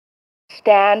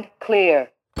Stand clear.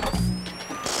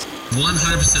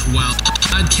 100% Wild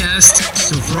podcast.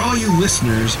 So for all you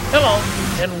listeners, hello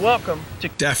and welcome to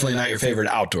definitely not your favorite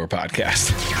outdoor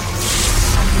podcast.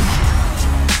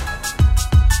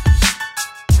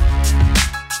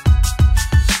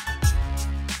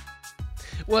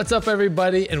 What's up,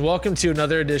 everybody, and welcome to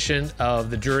another edition of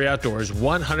the Drury Outdoors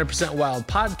 100% Wild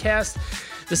podcast.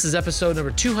 This is episode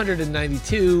number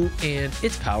 292, and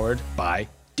it's powered by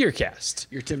DeerCast.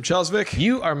 You're Tim Chelsvik.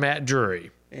 You are Matt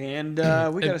Drury. And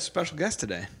we got a special guest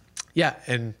today. Yeah,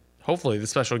 and hopefully the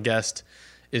special guest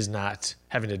is not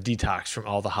having to detox from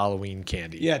all the Halloween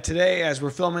candy. Yeah, today, as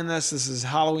we're filming this is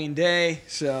Halloween day,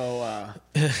 so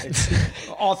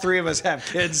all three of us have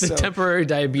kids. The so temporary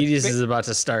diabetes is about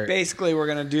to start. Basically, we're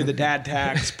going to do the dad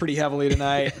tax pretty heavily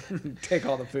tonight. Take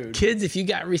all the food. Kids, if you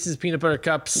got Reese's Peanut Butter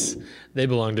Cups, they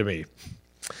belong to me.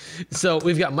 So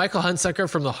we've got Michael Hunsucker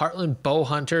from the Heartland Bow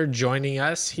Hunter joining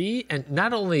us.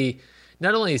 Not only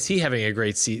is he having a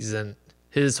great season,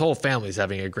 his whole family's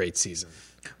having a great season.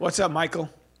 What's up, Michael?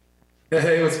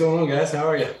 Hey, what's going on, guys? How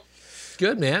are you?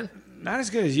 Good, man. Not as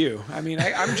good as you. I mean,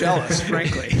 I'm jealous,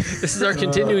 frankly. This is our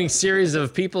continuing series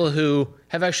of people who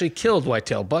have actually killed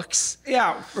whitetail bucks.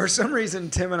 Yeah, for some reason,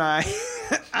 Tim and I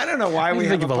don't know why we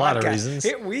have think of a lot of reasons.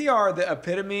 We are the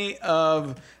epitome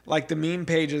of, like, the meme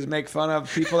pages make fun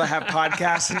of people that have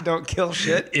podcasts and don't kill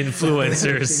shit.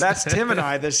 Influencers. That's Tim and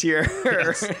I this year.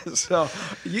 Yes. So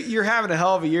you're having a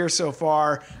hell of a year so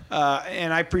far,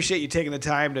 and I appreciate you taking the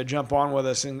time to jump on with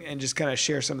us and just kind of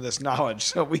share some of this knowledge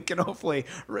so we can hopefully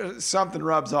something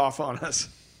rubs off on us.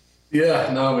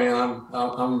 Yeah, no, man,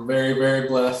 I'm very, very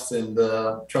blessed, and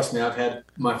trust me, I've had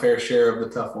my fair share of the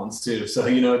tough ones too. So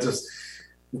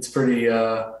it's pretty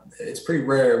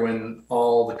rare when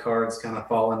all the cards kind of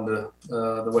fall into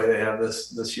the way they have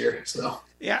this year. So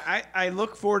yeah, I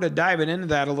look forward to diving into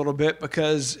that a little bit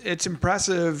because it's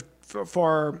impressive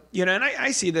for and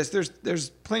I see this. There's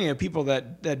plenty of people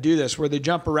that do this where they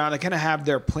jump around. They kind of have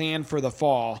their plan for the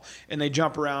fall and they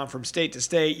jump around from state to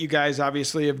state. You guys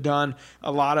obviously have done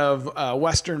a lot of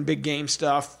Western big game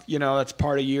stuff. That's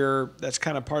that's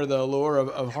kind of part of the allure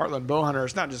of Heartland Bow Hunter.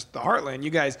 It's not just the Heartland. You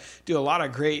guys do a lot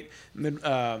of great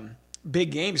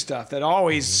big game stuff that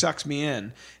always sucks me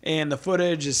in, and the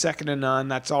footage is second to none.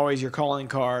 That's always your calling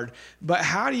card. But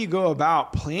how do you go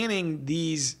about planning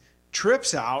these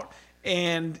trips out?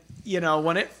 And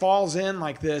when it falls in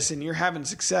like this and you're having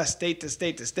success state to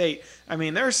state to state, I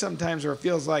mean, there's some times where it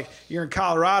feels like you're in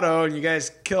Colorado and you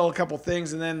guys kill a couple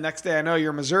things, and then next day I know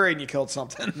you're in Missouri and you killed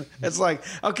something. It's like,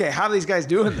 okay, how are these guys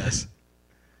doing this?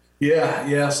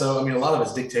 Yeah. So I mean, a lot of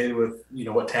it's dictated with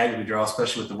what tags we draw,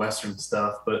 especially with the Western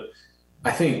stuff. But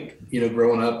I think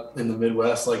growing up in the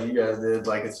Midwest like you guys did,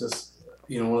 like it's just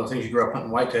one of those things. You grew up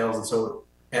hunting whitetails, and so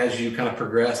as you kind of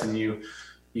progress and you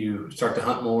start to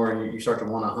hunt more and you start to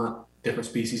want to hunt different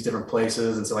species, different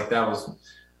places. And so like that was,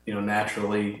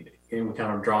 naturally, we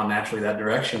kind of drawn naturally that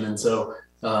direction. And so,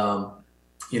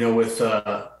 with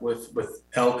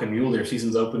elk and mule deer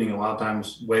seasons opening a lot of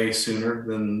times way sooner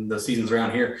than the seasons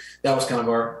around here, that was kind of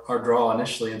our draw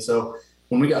initially. And so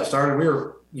when we got started, we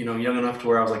were, young enough to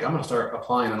where I was like, I'm going to start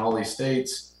applying in all these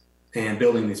states and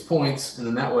building these points. And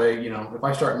then that way, if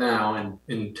I start now and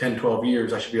in 10, 12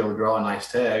 years, I should be able to draw a nice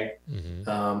tag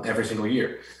every single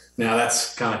year. Now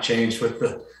that's kind of changed with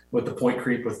the point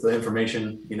creep, with the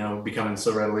information, becoming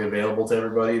so readily available to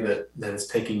everybody that it's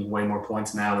taking way more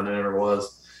points now than it ever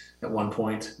was at one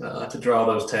point to draw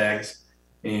those tags.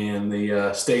 And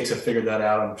the states have figured that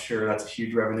out. I'm sure that's a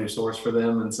huge revenue source for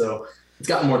them. And so it's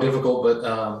gotten more difficult, but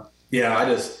I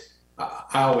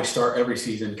always start every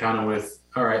season kind of with,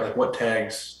 all right, like what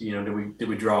tags, did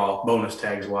we draw bonus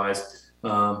tags wise?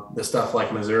 The stuff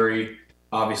like Missouri,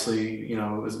 obviously,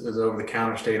 is over the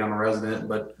counter state. I'm a resident,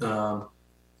 but,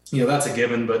 that's a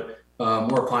given. But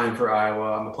we're applying for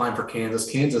Iowa. I'm applying for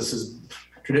Kansas. Kansas has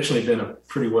traditionally been a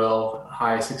pretty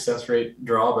high success rate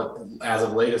draw, but as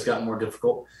of late, it's gotten more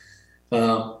difficult.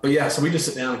 So we just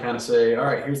sit down and kind of say, all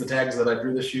right, here's the tags that I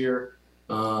drew this year,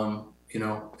 and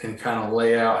kind of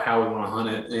lay out how we want to hunt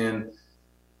it. And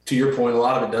to your point, a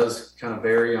lot of it does kind of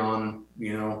vary on,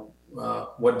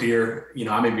 what deer,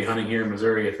 I may be hunting here in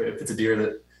Missouri if it's a deer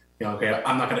that, okay,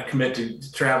 I'm not going to commit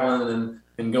to traveling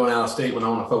and going out of state when I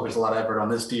want to focus a lot of effort on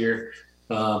this deer.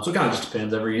 So it kind of just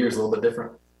depends. Every year is a little bit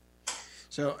different.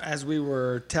 So as we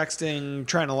were texting,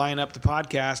 trying to line up the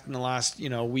podcast in the last,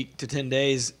 week to 10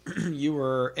 days, you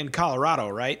were in Colorado,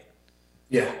 right?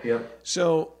 Yeah. Yep.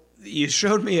 So you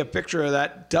showed me a picture of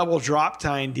that double drop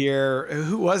tine deer.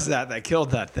 Who was that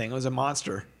killed that thing? It was a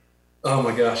monster. Oh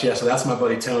my gosh. Yeah. So that's my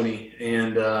buddy, Tony.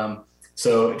 And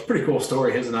so it's a pretty cool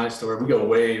story. His and I's story. We go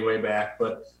way, way back,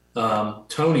 but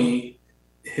Tony,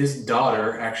 his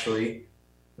daughter actually,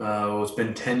 it's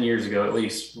been 10 years ago at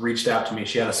least, reached out to me.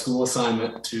 She had a school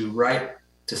assignment to write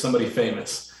to somebody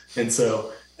famous. And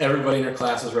so everybody in her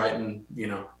class was writing,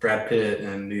 Brad Pitt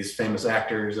and these famous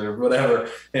actors or whatever.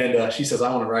 And she says,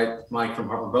 I want to write Mike from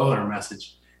Heartland Bowhunter a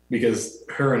message, because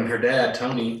her and her dad,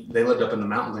 Tony, they lived up in the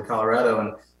mountains in Colorado,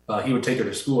 and he would take her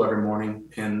to school every morning.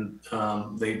 And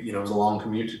it was a long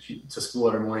commute to school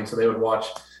every morning. So they would watch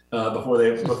before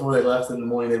they left in the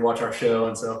morning, they'd watch our show.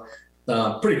 And so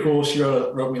pretty cool. She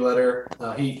wrote me a letter.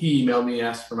 He emailed me,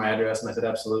 asked for my address, and I said,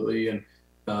 absolutely. And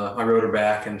I wrote her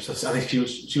back, and so I think she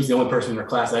was the only person in her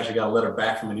class that actually got a letter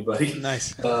back from anybody.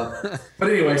 Nice. But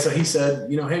anyway, so he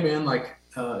said, hey man,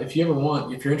 if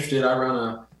you're interested, I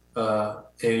run a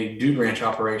dude ranch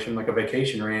operation, like a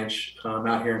vacation ranch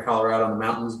out here in Colorado in the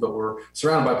mountains, but we're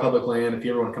surrounded by public land. If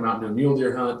you ever want to come out and do a mule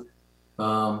deer hunt,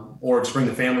 or just bring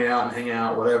the family out and hang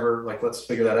out, whatever, let's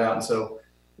figure that out. And so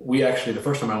we actually, the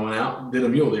first time I went out, did a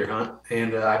mule deer hunt,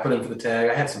 and I put in for the tag.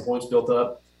 I had some points built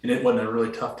up, and it wasn't a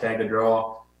really tough tag to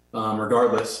draw,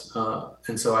 regardless.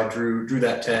 And so I drew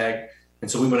that tag. And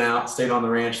so we went out, stayed on the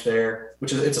ranch there,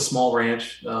 it's a small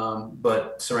ranch,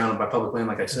 but surrounded by public land,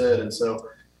 like I said. And so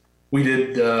we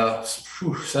did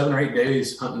 7 or 8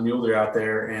 days hunting mule deer out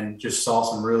there, and just saw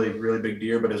some really, really big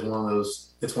deer. But it's one of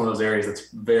those areas that's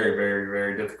very, very,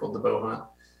 very difficult to bow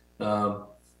hunt.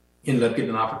 Ended up getting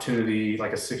an opportunity,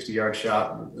 like a 60-yard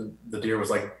shot. The deer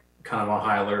was kind of on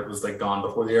high alert, was gone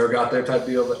before the arrow got there type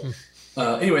deal.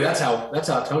 But anyway, that's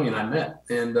how Tony and I met.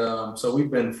 And so we've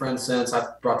been friends since. I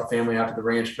brought the family out to the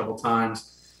ranch a couple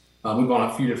times. We've been on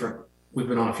a few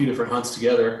different hunts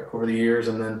together over the years.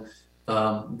 And then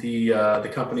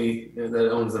the company that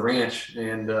owns the ranch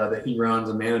and that he runs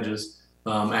and manages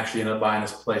actually ended up buying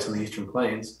this place in the Eastern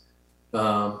Plains.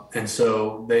 And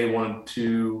so they wanted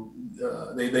to,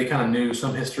 they kind of knew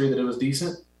some history that it was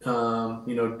decent,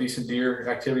 decent deer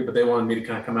activity, but they wanted me to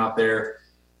kind of come out there,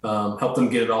 help them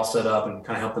get it all set up, and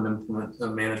kind of help them implement a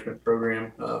management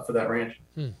program for that ranch.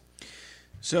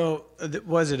 So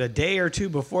was it a day or two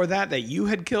before that you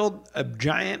had killed a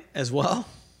giant as well?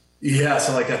 Yeah,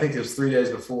 so I think it was 3 days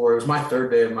before. It was my 3rd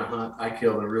day of my hunt. I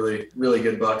killed a really, really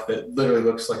good buck that literally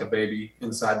looks like a baby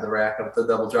inside the rack of the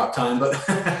double drop time.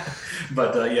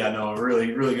 But a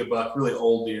really, really good buck, really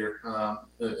old deer,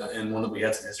 and one that we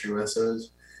had some history with. So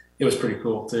it was pretty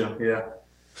cool too.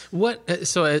 Yeah.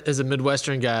 So as a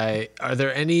Midwestern guy, are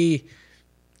there any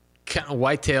kind of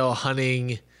whitetail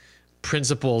hunting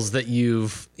principles that you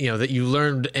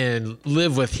learned and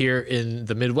live with here in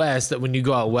the Midwest, that when you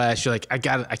go out west, you're like, I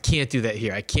can't do that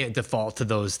here. I can't default to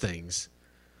those things?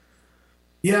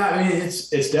 Yeah, I mean, it's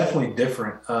definitely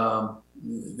different.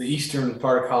 The eastern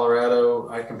part of Colorado,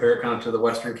 I compare it kind of to the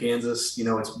western Kansas.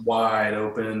 It's wide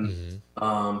open,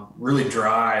 really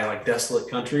dry, desolate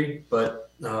country,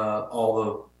 but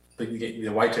all the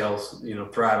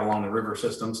whitetails, thrive along the river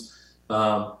systems.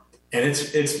 And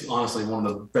it's honestly one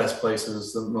of the best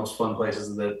places, the most fun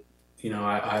places that,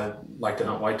 I like to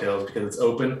hunt whitetails, because it's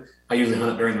open. I usually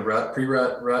hunt it during the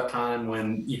pre-rut time,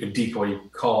 when you can decoy, you can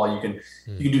call, you can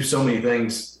do so many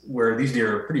things, where these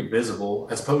deer are pretty visible,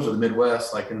 as opposed to the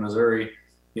Midwest, like in Missouri.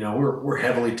 We're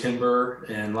heavily timber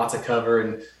and lots of cover,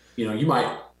 and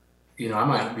I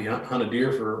might be hunt a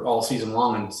deer for all season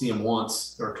long and see them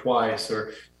once or twice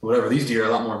or whatever. These deer are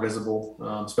a lot more visible,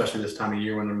 especially this time of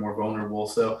year when they're more vulnerable.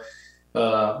 So,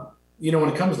 when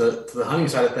it comes to the hunting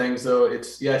side of things, though,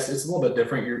 it's a little bit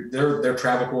different. Their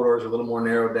travel corridors are a little more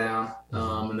narrowed down,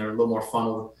 and they're a little more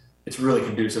funneled. It's really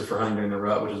conducive for hunting during the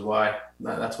rut, which is why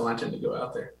that's when I tend to go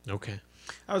out there. Okay.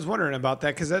 I was wondering about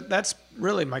that, because that's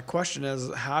really my question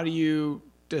is, how do you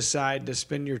decide to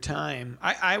spend your time?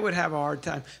 I would have a hard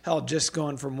time, just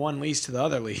going from one lease to the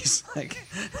other lease.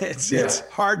 It's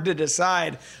hard to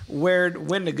decide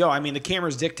when to go. I mean, the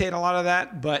cameras dictate a lot of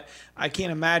that, but I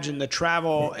can't imagine the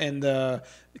travel and the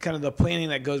kind of the planning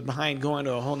that goes behind going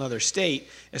to a whole nother state,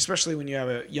 especially when you have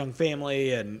a young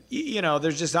family and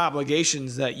there's just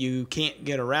obligations that you can't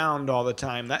get around all the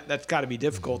time. That's got to be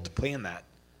difficult to plan that.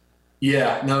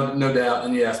 Yeah, no doubt.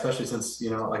 And especially since,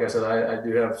 like I said, I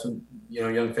do have some,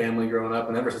 young family growing up,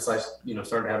 and ever since I,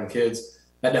 started having kids,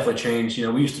 that definitely changed.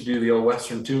 We used to do the old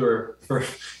Western tour for,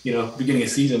 beginning of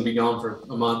season, be gone for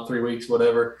a month, 3 weeks,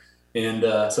 whatever. And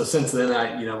so since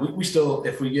then, we still,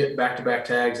 if we get back-to-back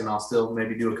tags, and I'll still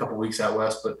maybe do a couple weeks out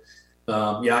west, but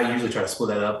I usually try to split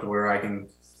that up to where I can,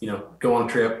 go on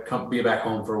a trip, be back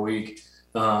home for a week.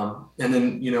 And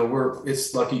then, we're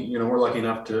lucky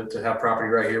enough to have property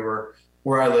right here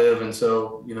where I live. And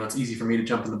so, it's easy for me to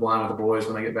jump in the blind with the boys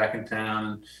when I get back in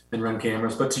town and run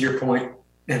cameras. But to your point,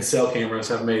 and cell cameras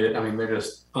have made it. I mean, they're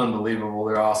just unbelievable.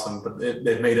 They're awesome, but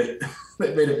they've made it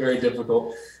they've made it very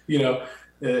difficult. You know,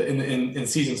 in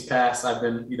seasons past, I've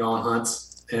been on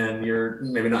hunts, and you're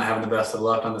maybe not having the best of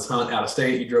luck on this hunt out of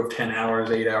state. You drove 10 hours,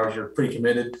 8 hours. You're pretty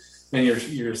committed, and you're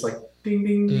just like ding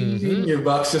ding ding ding. Your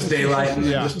buck's just daylighting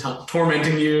and just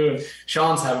tormenting you. And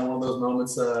Sean's having one of those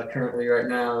moments currently right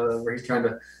now where he's trying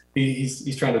to.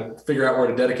 He's trying to figure out where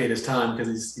to dedicate his time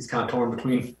because he's kind of torn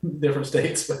between different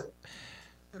states. But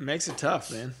it makes it tough,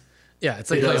 man. Yeah,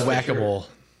 it's like playing whack-a-mole.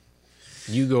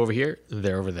 Sure. You go over here,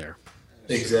 they're over there.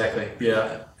 Exactly.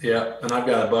 Yeah. And I've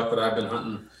got a buck that I've been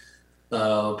hunting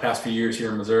the past few years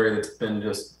here in Missouri that's been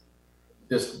just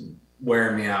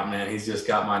wearing me out, man. He's just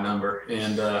got my number.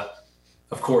 And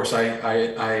of course,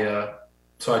 I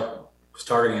was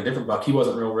targeting a different buck. He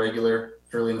wasn't real regular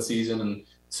early in the season, and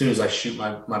as soon as I shoot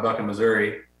my buck in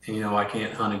Missouri, and, I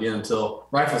can't hunt again until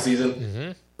rifle season.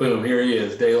 Mm-hmm. Boom, here he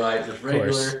is, daylight, just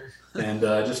regular, and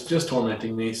just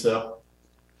tormenting me. So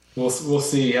we'll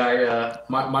see.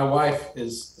 My wife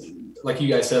is, like you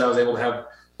guys said, I was able to have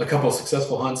a couple of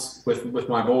successful hunts with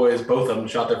my boys. Both of them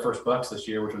shot their first bucks this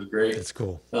year, which was great. That's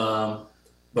cool.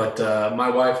 But my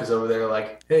wife is over there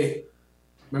like, hey,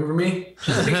 remember me?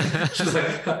 She's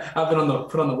like, I've been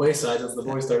put on the wayside since the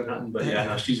boys started hunting, but yeah,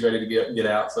 no, she's ready to get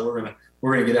out. So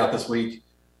we're gonna get out this week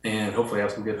and hopefully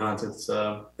have some good hunts. It's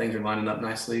things are lining up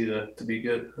nicely to be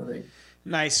good, I think.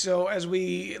 Nice. So as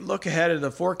we look ahead of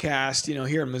the forecast,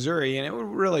 here in Missouri, and it would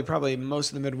really probably most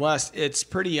of the Midwest, it's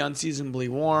pretty unseasonably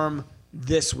warm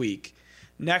this week.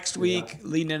 Next week,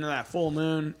 leading into that full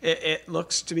moon, it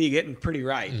looks to be getting pretty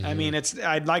right. Mm-hmm. I mean,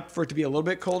 I'd like for it to be a little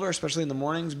bit colder, especially in the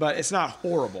mornings, but it's not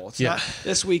horrible. It's not.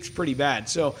 This week's pretty bad.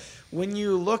 So when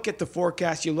you look at the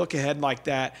forecast, you look ahead like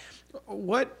that.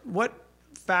 What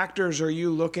factors are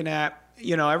you looking at?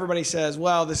 Everybody says,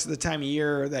 well, this is the time of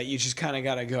year that you just kind of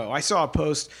got to go. I saw a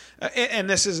post, and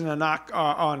this isn't a knock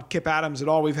on Kip Adams at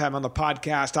all. We've had him on the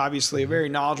podcast, obviously a very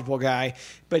knowledgeable guy,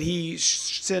 but he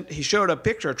showed a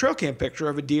trail cam picture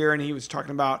of a deer, and he was talking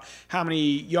about how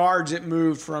many yards it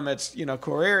moved from its,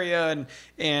 core area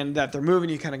and that they're moving.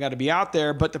 You kind of got to be out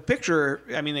there. But the picture,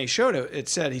 they showed it. It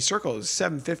said he circled it was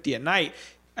 7:50 at night,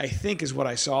 I think is what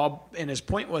I saw. And his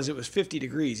point was it was 50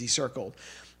 degrees he circled.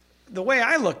 The way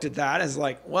I looked at that is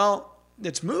like, well,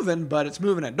 it's moving, but it's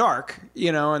moving at dark,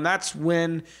 and that's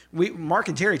when Mark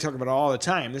and Terry talk about it all the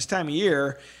time. This time of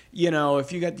year,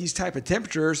 if you got these type of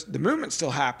temperatures, the movement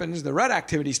still happens, the rut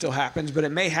activity still happens, but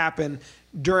it may happen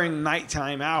during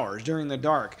nighttime hours, during the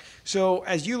dark. So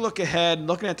as you look ahead,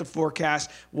 looking at the forecast,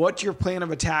 what's your plan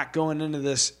of attack going into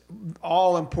this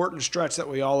all-important stretch that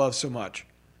we all love so much?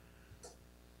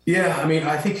 Yeah,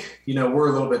 I think, we're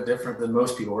a little bit different than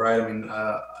most people, right?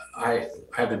 I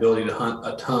have the ability to hunt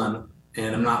a ton,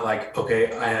 and I'm not like,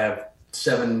 okay, I have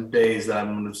 7 days that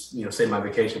I'm going to, save my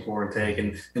vacation for and take.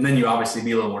 And then you obviously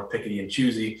be a little more picky and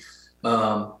choosy.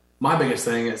 My biggest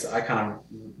thing is I kind of,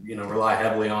 rely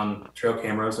heavily on trail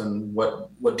cameras and what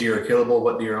deer are killable,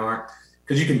 what deer aren't.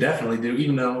 Because you can definitely do,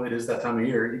 even though it is that time of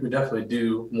year, you can definitely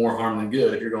do more harm than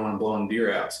good if you're going and blowing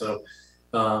deer out. So,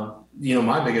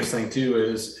 my biggest thing too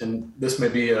is, and this may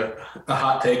be a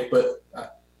hot take, but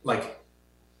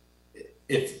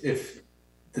if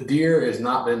the deer has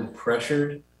not been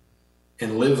pressured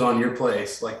and lives on your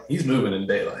place, like he's moving in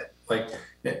daylight. Like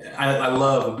I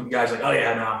love when guys like, oh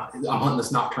yeah, no, I'm hunting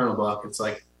this nocturnal buck. It's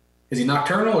like, is he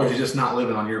nocturnal or is he just not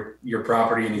living on your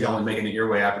property and he's only making it your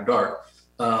way after dark?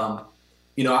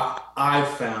 I've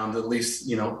found at least,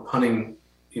 hunting,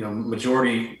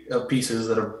 majority of pieces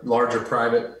that are larger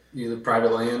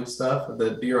private land stuff,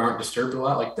 the deer aren't disturbed a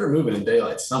lot. Like they're moving in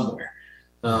daylight somewhere.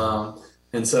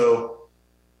 And so,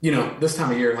 this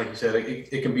time of year, like you said,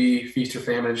 it can be feast or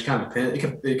famine. It just kind of depends.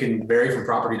 It can vary from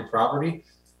property to property.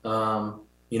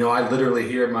 I literally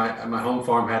here at my home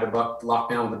farm had a buck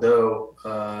locked down with a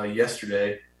doe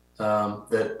yesterday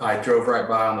that I drove right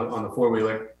by on the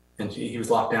four-wheeler, and he was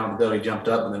locked down with the doe. He jumped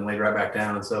up and then laid right back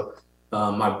down. And so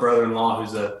my brother-in-law,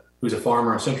 who's a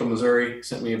farmer in central Missouri,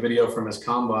 sent me a video from his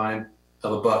combine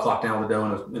of a buck locked down with a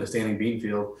doe in a standing bean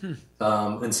field.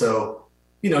 And so,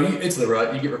 it's the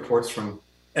rut. You get reports from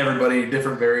everybody,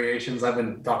 different variations. I've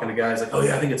been talking to guys like, oh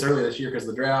yeah, I think it's early this year because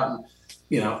of the drought. And,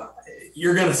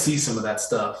 you're going to see some of that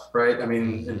stuff, right?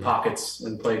 In pockets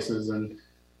and places. And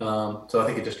so I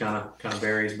think it just kind of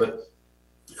varies. But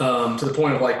to the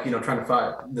point of trying to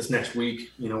fight this next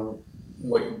week,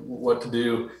 what to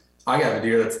do. I got a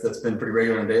deer that's been pretty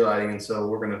regular in daylighting, and so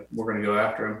we're gonna go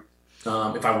after him.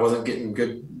 If I wasn't getting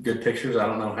good pictures, I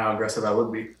don't know how aggressive I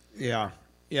would be. Yeah,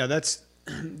 that's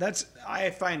I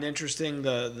find interesting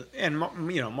and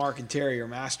Mark and Terry are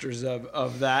masters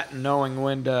of that and knowing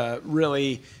when to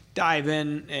really dive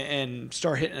in and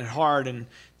start hitting it hard, and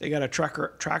they got a track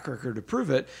record to prove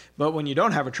it. But when you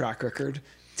don't have a track record,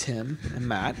 Tim and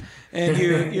Matt, and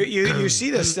you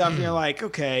see this stuff and you're like,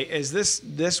 okay, is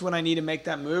this when I need to make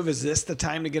that move? Is this the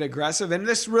time to get aggressive? And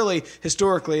this really,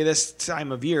 historically, this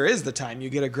time of year is the time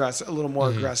you get aggressive, a little more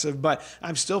aggressive, but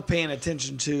I'm still paying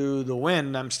attention to the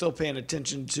wind. I'm still paying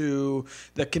attention to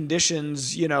the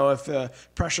conditions, if the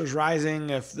pressure's rising,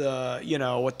 if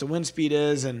what the wind speed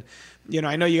is. And,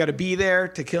 I know you got to be there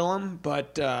to kill them,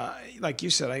 but like you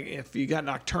said, if you got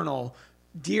nocturnal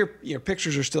deer, your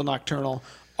pictures are still nocturnal.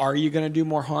 Are you going to do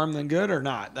more harm than good or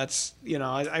not? That's,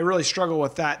 I really struggle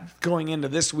with that going into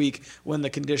this week when the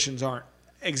conditions aren't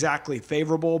exactly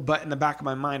favorable. But in the back of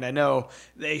my mind, I know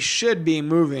they should be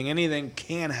moving. Anything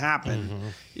can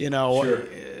happen. Sure.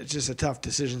 It's just a tough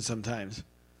decision sometimes.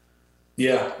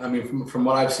 Yeah. I mean, from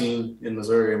what I've seen in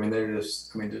Missouri, I mean, they're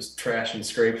just trashing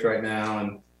scrapes right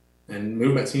now. And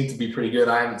movement seems to be pretty good.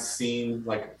 I haven't seen,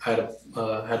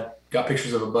 I got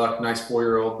pictures of a buck, nice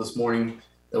 4-year-old this morning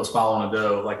that was following a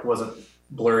doe. It wasn't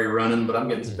blurry running, but I'm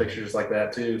getting some pictures like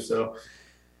that too. So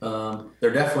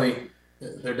they're definitely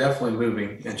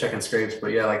moving and checking scrapes. But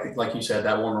yeah, like you said,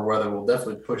 that warmer weather will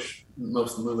definitely push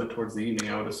most of the movement towards the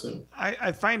evening, I would assume.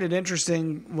 I find it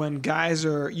interesting when guys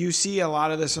you see a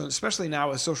lot of this, especially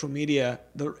now with social media,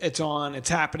 it's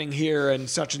happening here in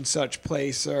such and such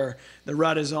place, or the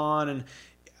rut is on. And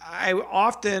I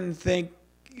often think,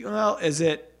 well, is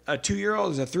it a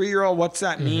 2-year-old, is a 3-year-old? What's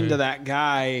that mean to that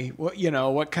guy?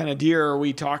 What kind of deer are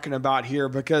we talking about here?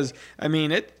 Because I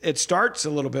mean, it starts a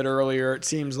little bit earlier. It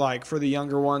seems like for the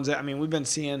younger ones. I mean, we've been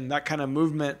seeing that kind of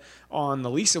movement on the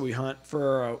Lisa we hunt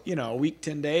for a week,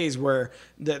 10 days, where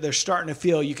they're starting to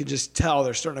feel. You could just tell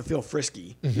they're starting to feel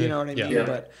frisky. You know what I mean? Yeah.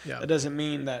 But that doesn't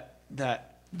mean that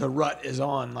the rut is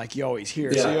on like you always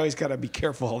hear. Yeah. So you always got to be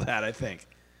careful of that, I think.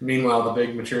 Meanwhile, the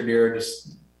big mature deer are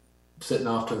just sitting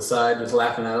off to the side, just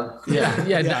laughing at them.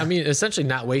 Yeah. I mean, essentially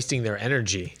not wasting their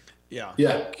energy. Yeah.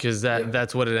 Because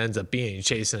that's what it ends up being.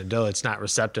 Chasing a doe, it's not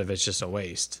receptive. It's just a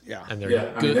waste. Yeah. And they're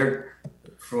Yeah. I good. mean,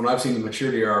 from what I've seen, the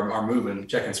mature deer are moving,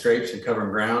 checking scrapes and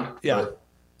covering ground. Yeah. But,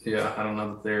 yeah. I don't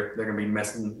know that they're going to be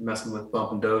messing with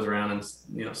bumping does around and,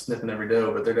 sniffing every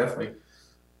doe, but they're definitely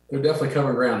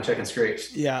covering ground, checking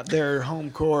scrapes. Yeah, their home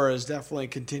core is definitely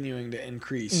continuing to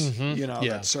increase.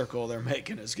 That circle they're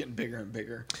making is getting bigger and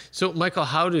bigger. So, Michael,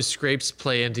 how do scrapes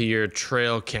play into your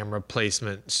trail camera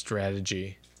placement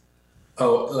strategy?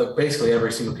 Oh, basically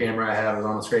every single camera I have is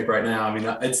on a scrape right now. I mean,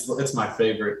 it's my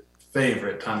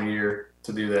favorite time of year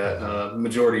to do that.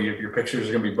 Majority of your pictures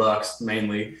are going to be bucks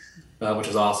mainly, which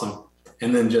is awesome.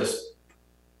 And then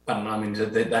I don't know. I mean,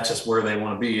 that's just where they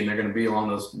want to be, and they're going to be along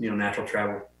those natural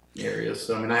travel areas.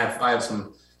 So I mean, I have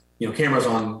some cameras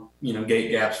on gate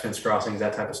gaps, fence crossings,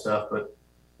 that type of stuff. But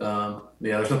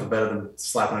there's nothing better than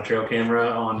slapping a trail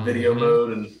camera on video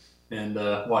mode and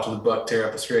watching the buck tear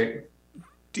up the scrape.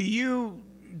 Do you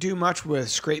do much with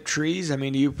scrape trees? I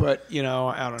mean, do you put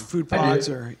out on food plots,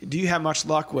 or do you have much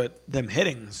luck with them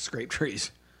hitting scrape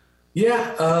trees?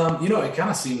 Yeah, it kind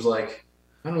of seems like,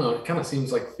 I don't know, it kind of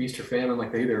seems like feast or famine.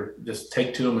 Like they either just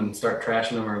take to them and start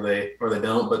trashing them, or they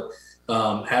don't. But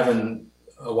having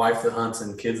a wife that hunts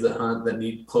and kids that hunt that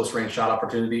need close range shot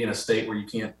opportunity in a state where you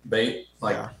can't bait,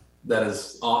 that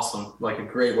is awesome. Like a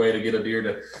great way to get a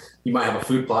deer you might have a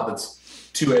food plot that's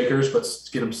 2 acres, but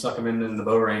suck them in the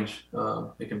bow range.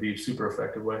 It can be a super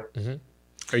effective way. Mm-hmm.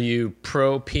 Are you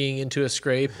pro peeing into a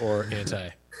scrape or anti?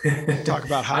 Talk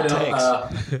about hot takes.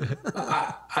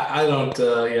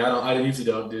 I usually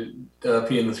don't do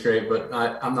pee in the scrape, but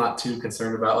I'm not too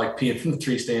concerned about like peeing from the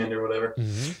tree stand or whatever.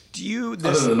 Mm-hmm.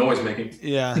 Other than the noise making.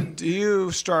 Yeah. Do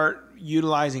you start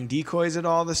utilizing decoys at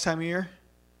all this time of year?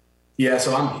 Yeah.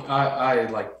 So I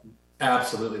like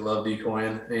absolutely love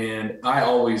decoying, and I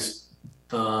always,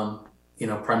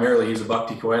 primarily use a buck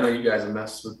decoy. I know you guys have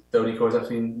messed with doe decoys. I've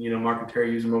seen, Mark and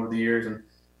Terry use them over the years, and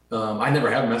I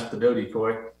never have messed with the doe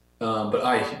decoy, but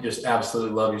I just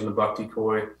absolutely love using the buck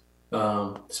decoy,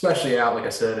 especially out, like I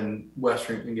said, in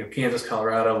western, Kansas,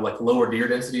 Colorado, like lower deer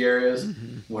density areas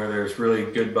where there's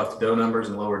really good buck to doe numbers,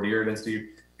 and lower deer density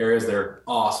areas. They're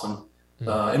awesome.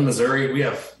 In Missouri, we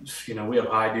have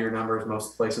high deer numbers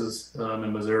most places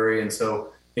in Missouri, and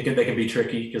so they can be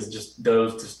tricky because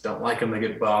does just don't like them. They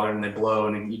get bothered and they blow,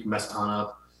 and you can mess the hunt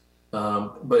up.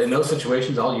 But in those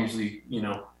situations, I'll usually,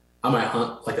 I might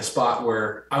hunt like a spot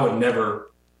where I would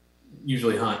never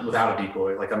usually hunt without a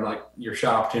decoy. Like your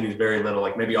shot opportunity is very little,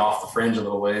 like maybe off the fringe a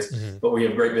little ways, but we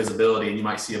have great visibility, and you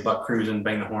might see a buck cruising,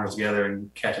 bang the horns together,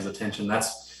 and catch his attention.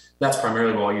 That's that's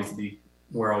primarily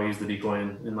where I'll use the decoy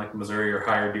in like Missouri or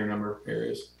higher deer number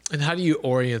areas. And how do you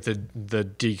orient the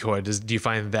decoy? Do you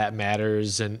find that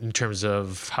matters in terms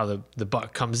of how the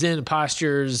buck comes in,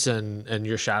 postures, and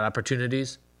your shot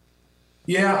opportunities?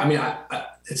 Yeah, I mean,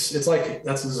 it's like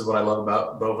this is what I love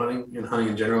about bow hunting and hunting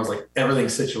in general is like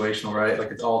everything's situational, right?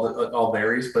 Like it all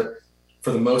varies, but for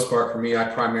the most part, for me, I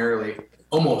primarily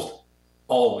almost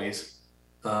always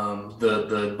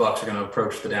the bucks are going to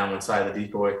approach the downwind side of the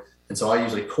decoy, and so I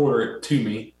usually quarter it to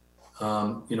me,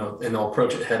 and they'll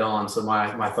approach it head on. So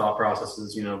my thought process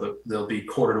is, they'll be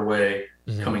quartered away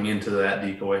coming into that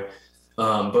decoy.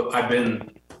 But I've been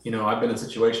in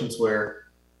situations where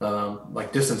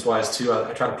like distance wise too,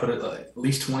 I try to put it at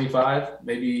least 25,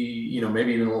 maybe even a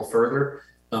little further,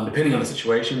 depending on the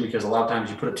situation, because a lot of times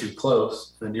you put it too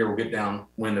close, the deer will get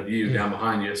downwind of you, down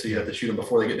behind you. So you have to shoot them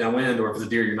before they get downwind, or if it's a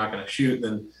deer you're not going to shoot,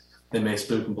 then they may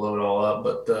spook and blow it all up.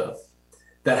 But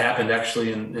that happened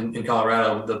actually in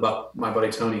Colorado. The buck my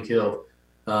buddy Tony killed.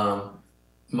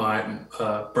 My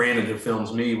Brandon, who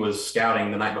films me, was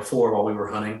scouting the night before while we were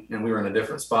hunting, and we were in a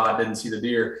different spot, didn't see the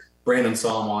deer. Brandon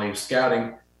saw him while he was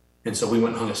scouting. And so we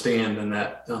went and hung a stand on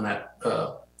that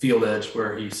field edge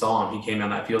where he saw him. He came down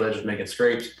that field edge, was making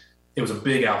scrapes. It was a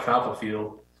big alfalfa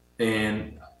field,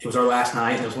 and it was our last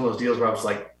night. And it was one of those deals where I was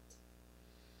like,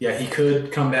 yeah, he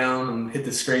could come down and hit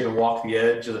the scrape and walk the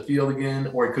edge of the field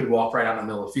again, or he could walk right out in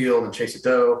the middle of the field and chase a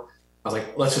doe. I was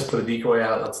like, let's just put a decoy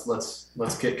out.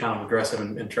 Let's get kind of aggressive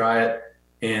and try it.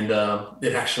 And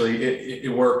it actually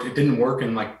it worked. It didn't work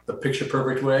in like the picture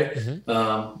perfect way,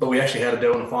 but we actually had a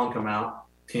doe and a fawn come out.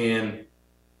 And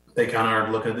they kind of are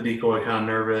looking at the decoy, kind of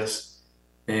nervous.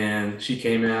 And she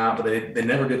came out, but they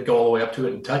never did go all the way up to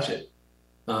it and touch it.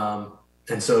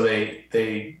 And so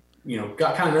they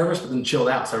got kind of nervous, but then chilled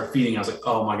out, started feeding. I was like,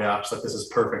 oh my gosh, like this is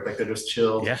perfect. Like they're just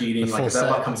chilled, feeding. Like if that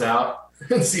buck comes out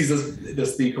and sees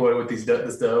this decoy with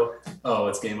this doe, oh,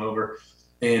 it's game over.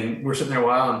 And we're sitting there a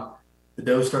while, and the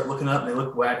does start looking up, and they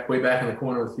look way back in the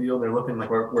corner of the field. They're looking like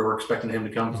where we're expecting him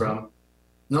to come from.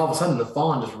 And all of a sudden, the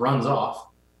fawn just runs off.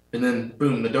 And then,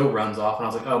 boom, the doe runs off. And I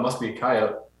was like, oh, it must be a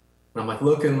coyote. And I'm like,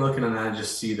 looking, and then I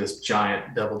just see this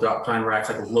giant double drop pine racks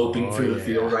like loping through the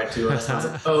field right to us. And I was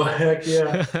like, oh, heck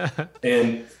yeah.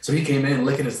 And so he came in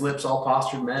licking his lips, all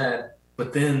postured mad.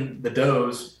 But then the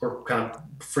does were kind of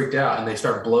freaked out, and they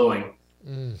started blowing.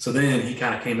 So then he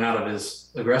kind of came out of his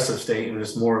aggressive state and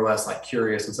was more or less like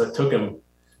curious. And so it took him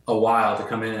a while to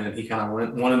come in, and he kind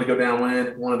of wanted to go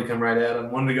downwind, wanted to come right at him,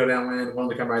 wanted to go downwind, wanted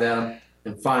to come right at him.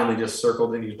 And finally just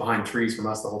circled, and he was behind trees from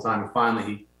us the whole time. And finally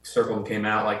he circled and came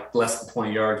out like less than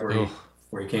 20 yards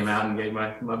where he came out and gave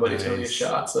my buddy Tony a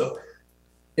shot. So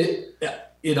it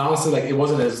honestly, like, it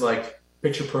wasn't as like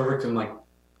picture perfect and like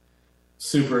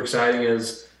super exciting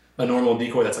as a normal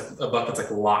decoy that's like a buck that's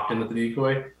like locked into the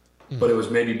decoy. But it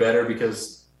was maybe better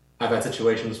because I've had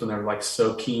situations when they're like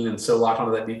so keen and so locked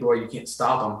onto that decoy, you can't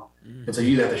stop them. And so you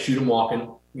either have to shoot them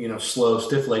walking, slow,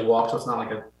 stiff leg walk. So it's not like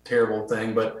a terrible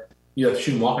thing, but you have to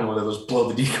shoot them walking, where they'll just blow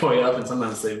the decoy up, and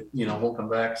sometimes they, won't come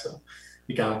back. So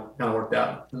it kind of worked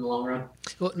out in the long run.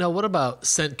 Well, now what about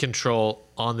scent control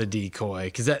on the decoy?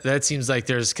 Because that seems like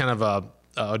there's kind of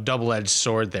a double-edged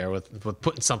sword there with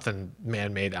putting something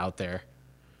man-made out there.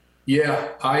 Yeah,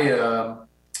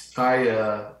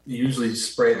 I usually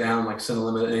spray it down like scent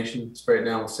elimination, spray it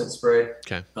down with scent spray.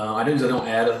 Okay. I don't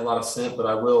add a lot of scent, but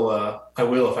I will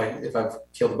if I've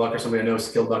killed a buck or somebody I know has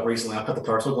killed a buck recently, I'll cut the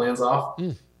tarsal glands off.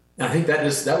 And I think that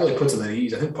really puts them at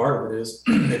ease. I think part of it is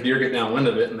if deer get downwind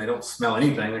of it and they don't smell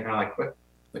anything, they're kind of like, what?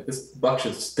 Like this buck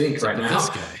should stink right now. This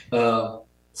guy.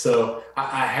 So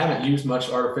I haven't used much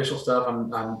artificial stuff.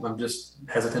 I'm just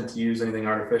hesitant to use anything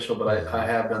artificial, but I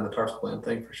have done the tarsal gland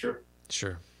thing for sure.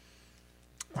 Sure.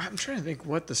 I'm trying to think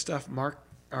what the stuff Mark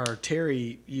or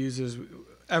Terry uses.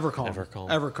 Evercalm.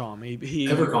 He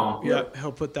Evercalm. Yeah,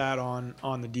 he'll put that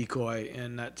on the decoy,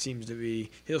 and that seems to be,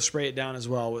 he'll spray it down as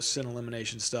well with scent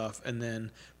elimination stuff, and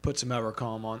then put some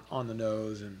Evercalm on the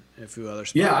nose and a few other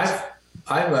spots. Yeah,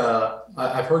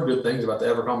 I've heard good things about the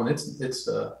Evercalm, and it's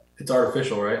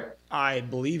artificial, right? I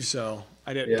believe so.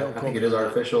 I think it is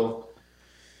artificial.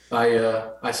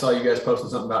 I saw you guys posting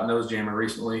something about Nose Jammer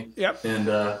recently. Yep.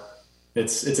 And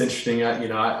it's interesting.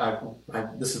 I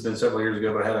this has been several years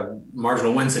ago, but I had a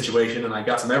marginal win situation, and I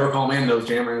got some Evercalm and Nose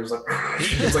Jammer, and it was like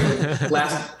it's like a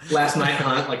last night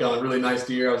hunt, like on a really nice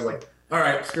deer. I was like, all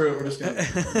right, screw it, we're just gonna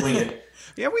wing it.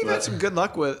 Yeah, we've had some good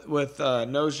luck with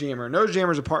Nose Jammer. Nose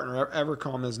Jammer's a partner.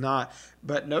 Evercalm is not.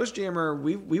 But Nose Jammer,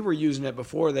 we were using it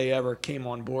before they ever came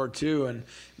on board too, and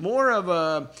more of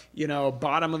a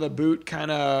bottom of the boot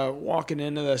kind of walking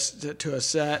into to a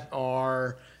set,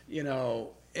 or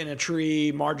in a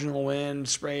tree, marginal wind,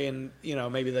 spraying,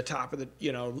 maybe the top of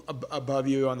the, above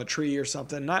you on the tree or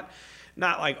something. Not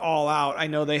like all out. I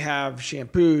know they have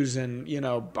shampoos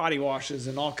and, body washes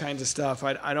and all kinds of stuff.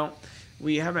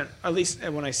 We haven't, at least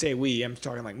when I say we, I'm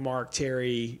talking like Mark,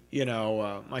 Terry,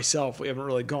 myself. We haven't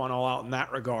really gone all out in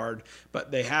that regard.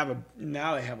 But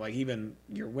now they have like even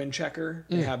your wind checker.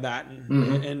 They have that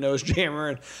in Nose Jammer,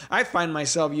 and I find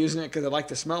myself using it because I like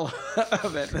the smell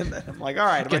of it. And I'm like, all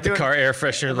right, get the car air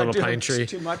freshener, little pine tree.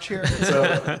 Too much here. So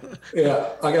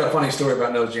yeah, I got a funny story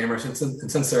about Nose Jammer.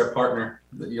 Since they're a partner,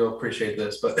 you'll appreciate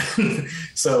this. But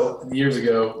so years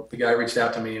ago, the guy reached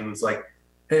out to me and was like,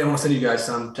 hey, I want to send you guys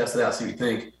some, test it out, see what you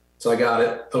think. So I got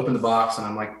it, opened the box, and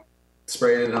I'm like,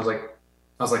 sprayed it, and I was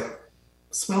like, it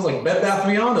smells like Bed Bath &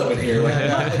 Beyond up in here. Like,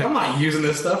 I'm not using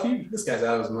this stuff. This guy's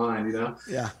out of his mind,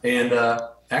 Yeah. And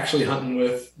actually hunting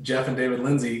with Jeff and David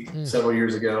Lindsay several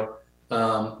years ago,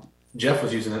 Jeff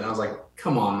was using it, and I was like,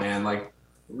 come on, man, like,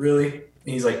 really? And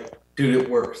he's like, dude, it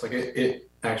works. Like, it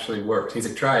actually works. He's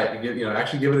like, try it.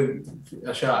 Actually give it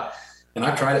a shot. And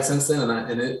I've tried it since then,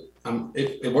 and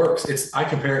it works. I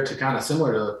compare it to kind of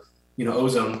similar to,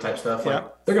 ozone type stuff.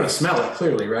 Like they're going to smell it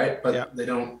clearly, right? But they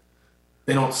don't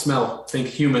smell, think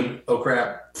human, oh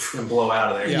crap, and blow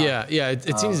out of there. Yeah.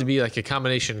 It seems to be like a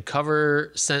combination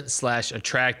cover scent /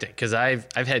 attractant. Cause I've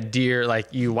had deer, like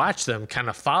you watch them kind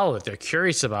of follow it. They're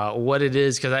curious about what it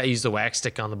is. Cause I use the wax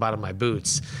stick on the bottom of my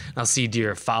boots and I'll see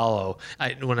deer follow.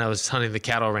 When I was hunting the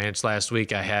cattle ranch last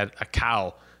week, I had a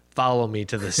cow follow me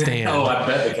to the stand. Oh, I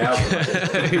bet the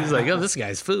cow. He was like, oh, this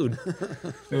guy's food.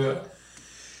 Yeah.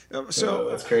 So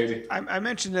that's crazy. I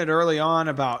mentioned it early on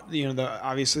about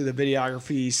obviously the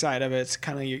videography side of it. It's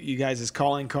kind of you guys'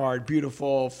 calling card,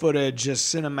 beautiful footage,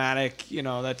 just cinematic.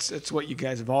 That's what you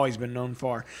guys have always been known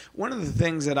for. One of the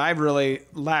things that I've really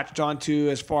latched onto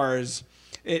as far as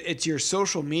it's your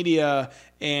social media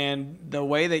and the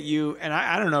way that and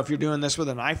I don't know if you're doing this with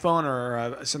an iPhone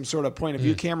or some sort of point of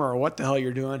view camera or what the hell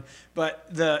you're doing, but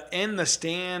in the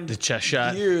stand, the chest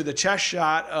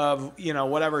shot of,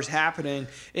 whatever's happening,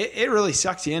 it really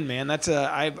sucks you in, man.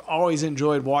 I've always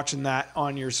enjoyed watching that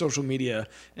on your social media.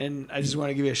 And I just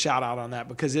want to give you a shout out on that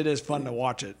because it is fun to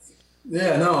watch it.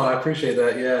 Yeah, no, I appreciate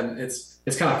that. Yeah. And it's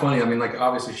kind of funny. I mean, like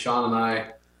obviously Sean and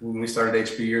I, when we started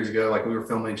HP years ago, like we were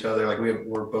filming each other, like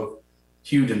we're both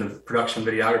huge in the production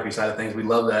videography side of things. We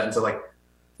love that. And so like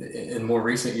in more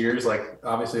recent years, like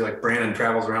obviously like Brandon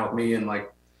travels around with me and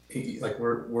like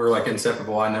we're like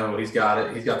inseparable. I know he's got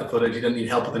it. He's got the footage. He doesn't need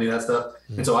help with any of that stuff.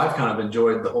 Mm-hmm. And so I've kind of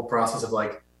enjoyed the whole process of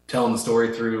like telling the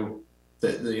story through the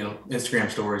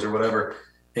Instagram stories or whatever.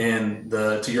 And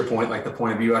to your point, like the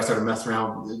point of view, I started messing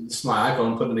around with just my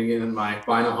iPhone, putting it in my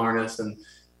vinyl harness and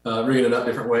rigging it up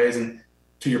different ways. And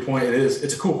to your point,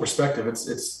 it's a cool perspective.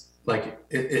 It's like,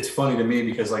 it's funny to me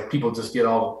because like people just get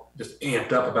all just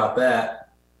amped up about that.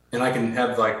 And I can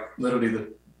have like literally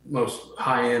the most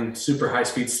high-end, super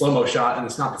high-speed slow-mo shot, and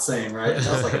it's not the same, right? It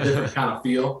has like a different kind of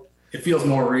feel. It feels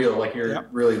more real, like you're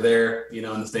really there, in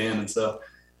the stand. And so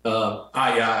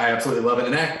I absolutely love it.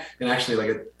 And actually like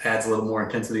it adds a little more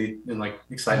intensity and like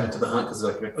excitement to the hunt because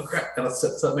like, oh crap, gotta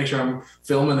set up, make sure I'm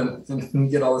filming and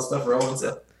get all this stuff rolling.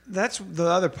 So that's the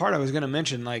other part I was going to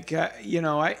mention. Like,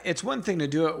 it's one thing to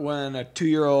do it when a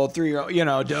 2-year-old,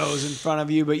 3-year-old, does in front of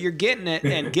you, but you're getting it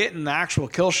and getting the actual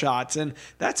kill shots. And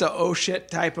that's a oh shit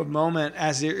type of moment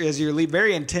as you're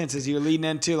very intense as you're leading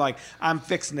into like, I'm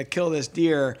fixing to kill this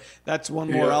deer. That's one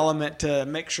more element to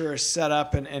make sure it's set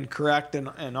up and correct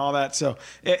and all that. So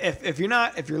if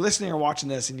you're listening or watching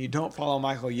this and you don't follow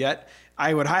Michael yet,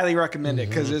 I would highly recommend it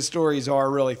because his stories are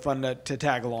really fun to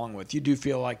tag along with. You do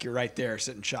feel like you're right there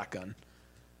sitting shotgun.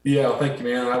 Yeah, well, thank you,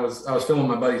 man. I was filming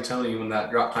my buddy Tony when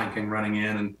that drop time came running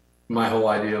in, and my whole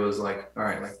idea was like, all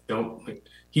right, like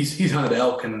he's hunted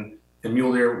elk and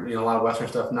mule deer, a lot of western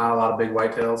stuff, not a lot of big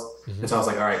whitetails, and so I was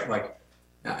like, all right, like,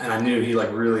 and I knew he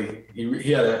like really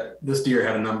this deer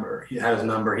had a number. He had his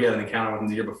number. He had an encounter with him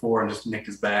the year before and just nicked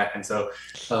his back, and so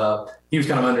he was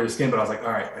kind of under his skin. But I was like,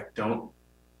 all right, like don't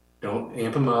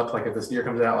amp him up. Like if this deer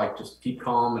comes out, like just keep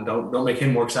calm and don't make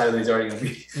him more excited than he's already going to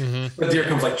be. The deer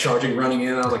comes like charging, running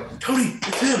in. I was like, Tony,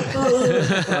 it's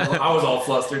him. I was all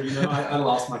flustered, I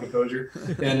lost my composure.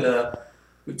 And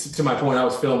to my point, I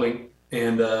was filming.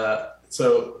 And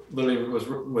so literally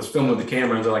was filming with the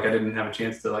camera. And so like I didn't have a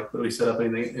chance to like literally set up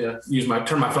anything,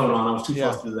 turn my phone on. I was too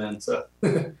flustered then. So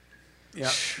yeah,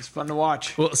 it's fun to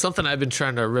watch. Well, something I've been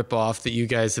trying to rip off that you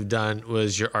guys have done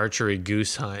was your archery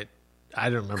goose hunt. I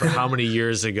don't remember how many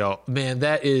years ago. Man,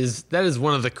 that is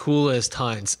one of the coolest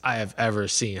hunts I have ever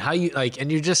seen. How you and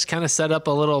you just kind of set up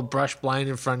a little brush blind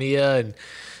in front of you, and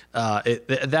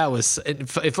That was,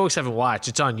 if folks haven't watched,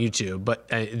 it's on YouTube, but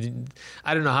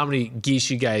I don't know how many geese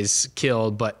you guys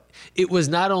killed, but it was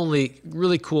not only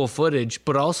really cool footage,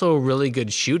 but also really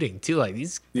good shooting too. Like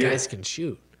these guys can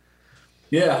shoot.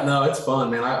 Yeah, no, it's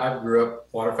fun, man. I grew up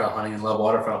waterfowl hunting and love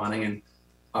waterfowl hunting, and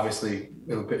obviously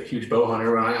a huge bow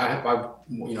hunter. And I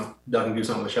duck and do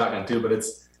something with a shotgun too. But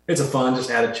it's a fun, just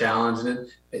added challenge,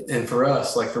 and for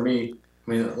us, like for me,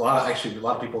 I mean, a lot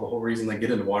of people, the whole reason they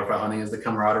get into waterfowl hunting is the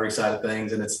camaraderie side of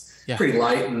things, and it's pretty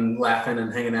light and laughing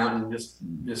and hanging out and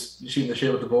just shooting the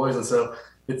shit with the boys, and so.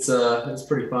 It's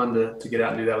pretty fun to get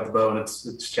out and do that with the bow, and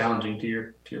it's challenging to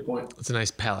your point. It's a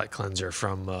nice palate cleanser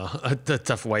from the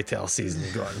tough whitetail season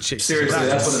to go out and chase. Seriously,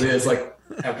 that's what it is. Like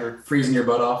after freezing your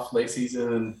butt off late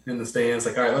season and in the stands,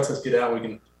 like all right, let's just get out. We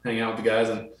can hang out with the guys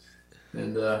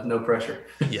and no pressure.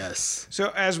 Yes.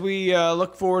 So as we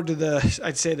look forward to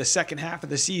the second half of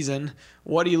the season,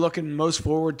 what are you looking most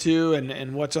forward to,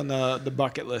 and what's on the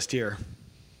bucket list here?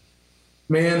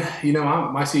 Man,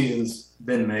 my season's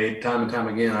been made time and time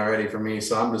again already for me,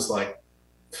 so I'm just like,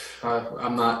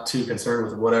 I'm not too concerned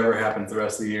with whatever happens the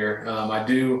rest of the year. I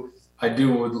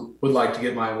would like to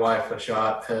get my wife a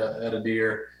shot at a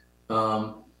deer,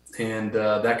 and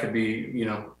that could be,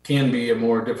 can be a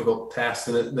more difficult task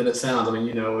than it sounds. I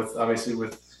mean,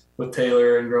 with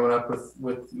Taylor and growing up with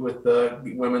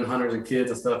women hunters and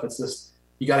kids and stuff, it's just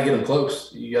you got to get them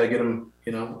close. You got to get them,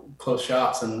 close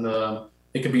shots, and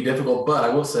it can be difficult. But I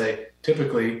will say,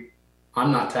 typically,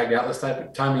 I'm not tagged out this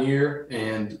time of year,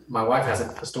 and my wife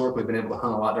hasn't historically been able to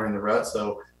hunt a lot during the rut,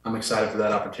 so I'm excited for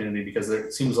that opportunity because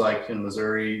it seems like in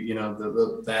Missouri,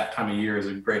 that time of year is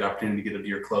a great opportunity to get a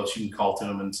deer close. You can call to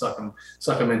them and suck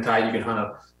them in tight. You can hunt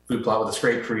a food plot with a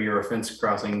scrape tree or a fence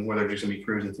crossing where they're just going to be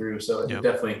cruising through. So it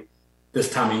definitely,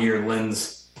 this time of year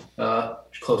lends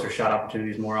closer shot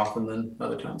opportunities more often than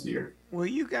other times of year. Well,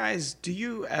 you guys, do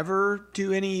you ever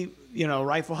do any,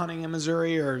 rifle hunting in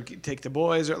Missouri or take the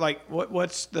boys, or like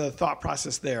what's the thought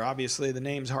process there? Obviously the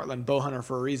name's Heartland Bowhunter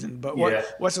for a reason, but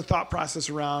what's the thought process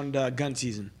around gun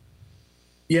season?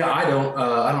 Yeah, I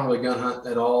don't really gun hunt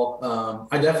at all.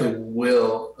 I definitely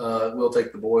will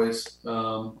take the boys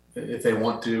if they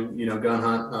want to, gun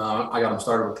hunt. I got them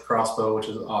started with the crossbow, which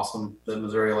is awesome that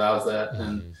Missouri allows that,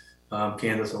 and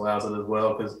Kansas allows it as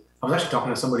well. Because I was actually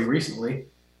talking to somebody recently,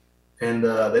 and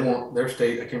their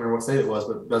state, I can't remember what state it was,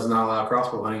 but does not allow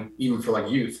crossbow hunting even for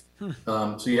like youth.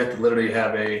 So you have to literally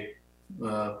have a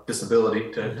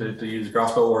disability to use a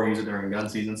crossbow or use it during gun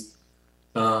seasons.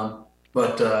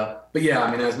 But yeah, I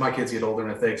mean, as my kids get older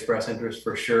and if they express interest,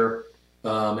 for sure,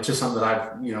 it's just something that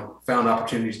I've found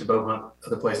opportunities to bow hunt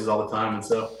other places all the time, and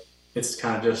so it's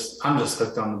kind of I'm just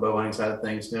hooked on the bow hunting side of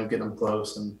things, getting them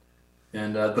close, and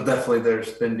but definitely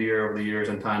there's been deer over the years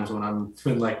and times when I'm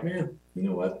been like, man, you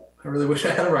know what? I really wish I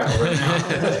had a rifle right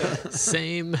now.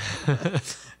 Same.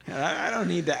 I don't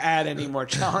need to add any more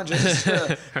challenges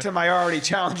to my already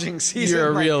challenging season. You're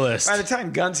a realist. By the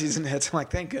time gun season hits, I'm like,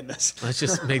 thank goodness. Let's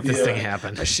just make this thing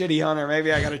happen. A shitty hunter,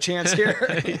 maybe I got a chance here.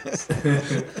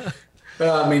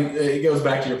 I mean, it goes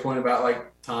back to your point about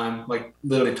like time, like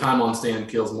literally time on stand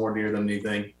kills more deer than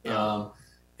anything.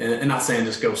 And not saying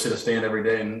just go sit a stand every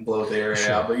day and blow the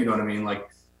area out, but you know what I mean? Like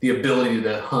the ability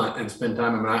to hunt and spend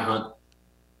time. I mean, I hunt.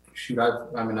 Shoot, I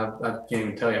can't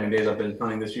even tell you how many days I've been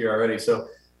hunting this year already. So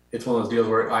it's one of those deals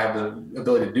where I have the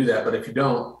ability to do that. But if you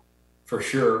don't, for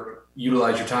sure,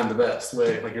 utilize your time the best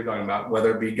way, like you're talking about,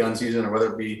 whether it be gun season or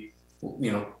whether it be,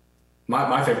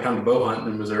 my favorite time to bow hunt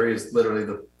in Missouri is literally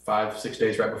the 5-6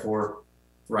 days right before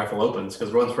rifle opens.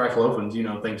 Because once rifle opens,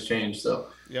 things change. So,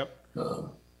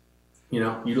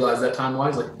 utilize that time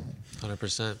wisely.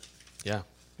 100%. Yeah.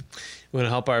 We want to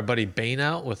help our buddy Bane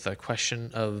out with a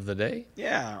question of the day?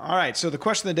 Yeah. All right. So the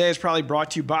question of the day is probably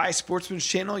brought to you by Sportsman's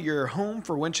Channel, your home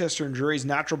for Winchester and Drury's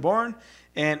natural barn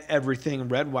and everything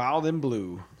red, wild, and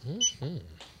blue.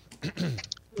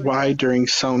 Why during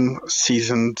some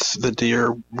seasons the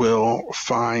deer will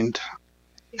find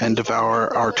and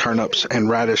devour our turnips and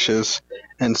radishes,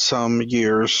 and some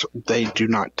years they do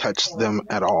not touch them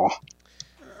at all?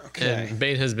 Okay. And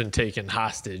Bane has been taken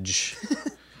hostage.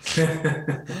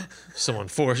 Someone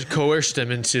coerced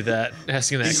him into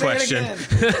asking that question.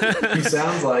 He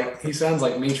sounds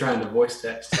like me trying to voice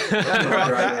text.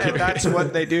 That's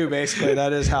what they do, basically.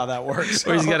 That is how that works.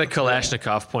 Or he's got a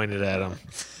Kalashnikov pointed at him.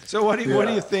 So what do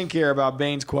you think here about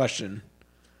Bane's question?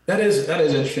 That is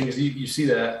interesting because you see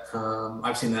that.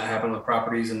 I've seen that happen with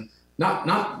properties, and not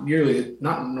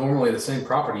normally the same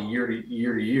property year to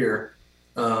year,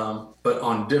 but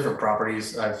on different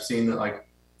properties. I've seen that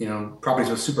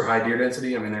properties with super high deer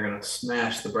density. I mean, they're going to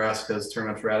smash the brassicas,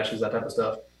 turnips, radishes, that type of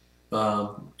stuff.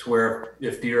 to where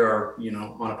if deer are,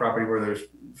 on a property where there's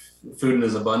food in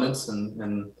its abundance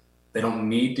and they don't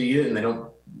need to eat it and they don't,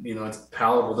 it's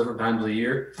palatable different times of the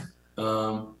year,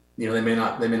 they may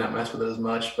not mess with it as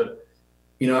much. But,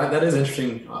 that is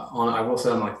interesting. I will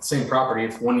say on like the same property,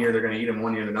 if one year they're going to eat them,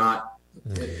 one year they're not,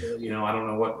 I don't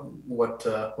know what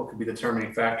could be the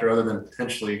determining factor other than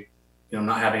potentially,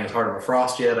 not having as hard of a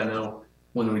frost yet. I know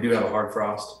when we do have a hard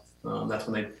frost, that's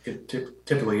when they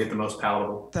typically get the most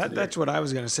palatable. That's what I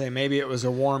was going to say. Maybe it was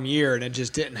a warm year and it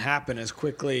just didn't happen as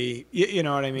quickly. You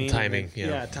know what I mean? Timing,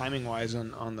 yeah, timing wise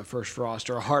on the first frost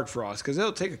or a hard frost, because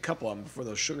it'll take a couple of them before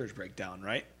those sugars break down,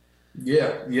 right?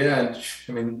 Yeah. And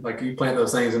I mean, like you plant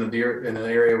those things in an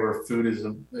area where food is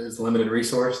a limited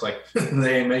resource, like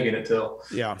they ain't making it till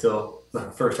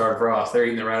the first hard frost. They're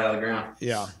eating it right out of the ground.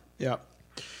 Yeah.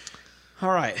 All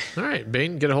right,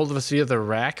 Bane, get a hold of us via the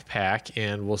Rack Pack,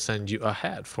 and we'll send you a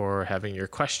hat for having your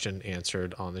question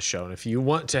answered on the show. And if you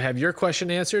want to have your question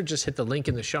answered, just hit the link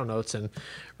in the show notes and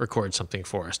record something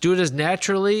for us. Do it as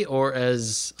naturally or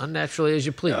as unnaturally as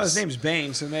you please. His name's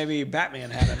Bane, so maybe Batman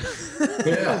had him.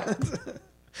 Yeah.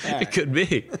 Right. It could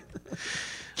be.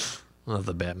 Love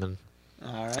the Batman.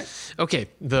 All right. Okay,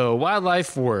 the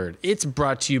wildlife word. It's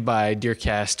brought to you by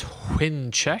DeerCast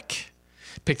Wind Check.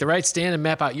 Pick the right stand and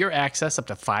map out your access up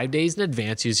to 5 days in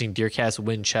advance using DeerCast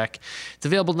Wind Check. It's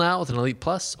available now with an Elite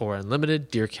Plus or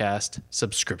unlimited DeerCast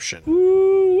subscription.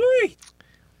 Woo-wee.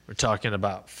 We're talking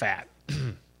about fat.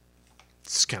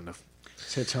 It's kind of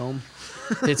Hits home.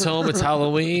 It's home. It's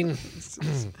Halloween.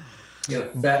 Yeah,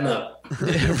 fatten up.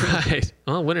 Right.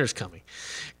 Well, winter's coming.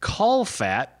 Caul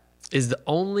fat is the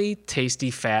only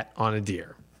tasty fat on a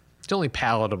deer. It's the only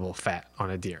palatable fat on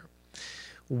a deer.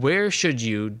 Where should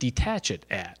you detach it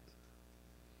at?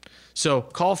 So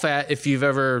caul fat, if you've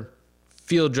ever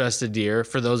field dressed a deer,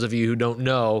 for those of you who don't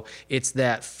know, it's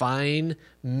that fine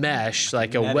mesh,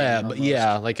 like a web, almost.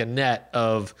 Yeah, like a net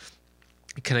of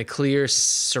kind of clear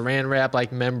saran wrap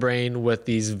like membrane with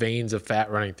these veins of fat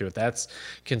running through it. That's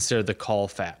considered the caul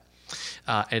fat.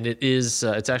 And it is,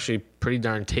 it's actually pretty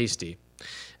darn tasty.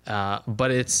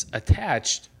 But it's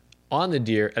attached on the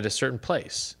deer at a certain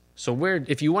place. So where,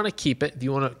 if you want to keep it, if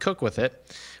you want to cook with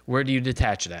it, where do you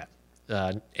detach it at?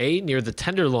 A, near the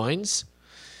tenderloins.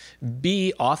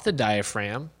 B, off the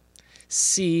diaphragm.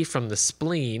 C, from the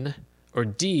spleen. Or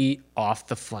D, off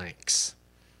the flanks.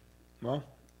 Well,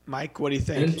 Mike, what do you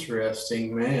think?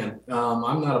 Interesting, man.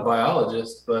 I'm not a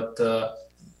biologist, but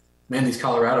man, these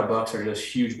Colorado bucks are just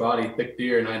huge body, thick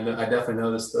deer, and I definitely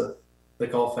noticed the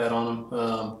caul fat on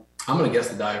them. I'm going to guess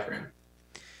the diaphragm.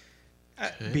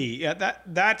 B. Yeah,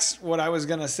 that's what I was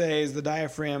going to say is the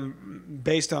diaphragm,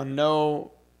 based on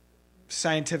no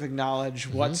scientific knowledge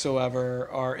whatsoever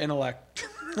or intellect.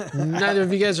 Neither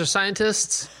of you guys are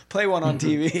scientists? Play one on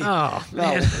TV. Oh,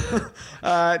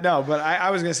 man. No, but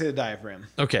I was going to say the diaphragm.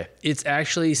 Okay. It's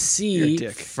actually C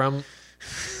from...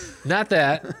 Not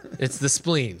that. It's the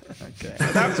spleen. Okay.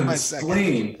 That was my second.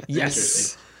 Spleen.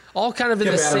 Yes. All kind of in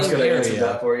Kip the Adams same could have answered area.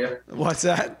 that for you. What's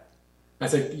that? I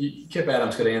said Kip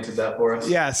Adams could have answered that for us.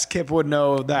 Yes, Kip would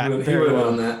know that. He would very have well.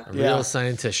 known that. A real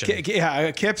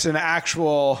scientician. Kip's an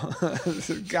actual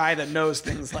guy that knows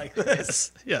things like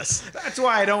this. Yes. That's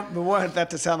why I don't want that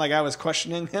to sound like I was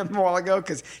questioning him a while ago,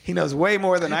 because he knows way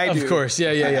more than I do. Of course,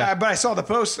 yeah. But I saw the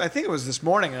post, I think it was this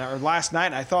morning or last night,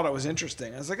 and I thought it was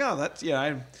interesting. I was like, oh, that's,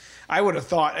 I would have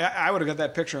thought, I would have got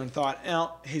that picture and thought,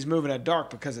 he's moving at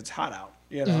dark because it's hot out.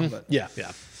 But Yeah.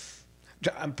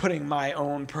 I'm putting my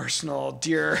own personal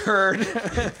deer herd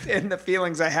and the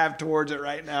feelings I have towards it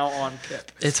right now on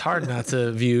Kip. It's hard not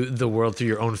to view the world through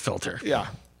your own filter. Yeah.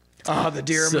 Oh, the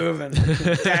deer are moving.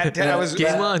 Dad, I was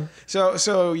Game on.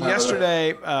 So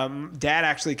yesterday, Dad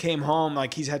actually came home.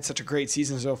 Like, he's had such a great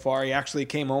season so far. He actually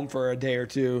came home for a day or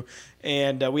two,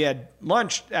 and we had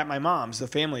lunch at my mom's. The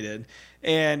family did.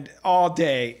 And all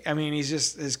day, I mean, he's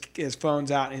just, his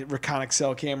phone's out, and Reconic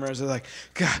cell cameras are like,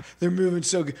 God, they're moving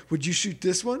so good. Would you shoot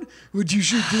this one? Would you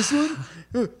shoot this one?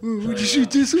 Would you shoot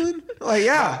this one? Like,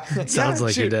 yeah. Sounds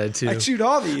like your dad, too. I'd shoot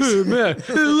all these. Hey, man,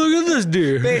 look at this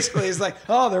deer. Basically, it's like,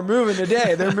 oh, they're moving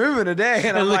today. They're moving today.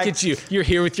 And I'm look like, at you. You're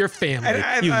here with your family,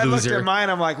 you I looked loser. at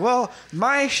mine. I'm like, well,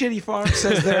 my shitty farm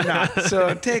says they're not.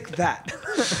 So take that.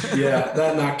 Yeah,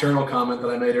 that nocturnal comment that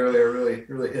I made earlier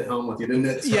really hit home with you, didn't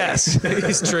it? So, Yes,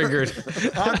 he's triggered.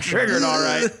 I'm triggered, all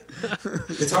right.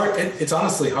 It's hard. It's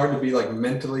honestly hard to be like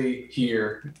mentally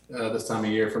here this time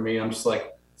of year for me. I'm just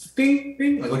like, bing,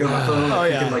 bing, like looking at my phone. Oh,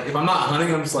 yeah. Thinking, like, if I'm not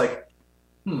hunting, I'm just like,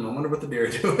 I wonder what the deer are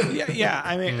doing. Yeah.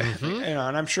 I mean, and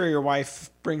I'm sure your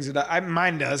wife brings it up.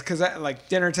 Mine does, because like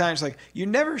dinner time, it's like, you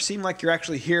never seem like you're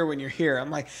actually here when you're here. I'm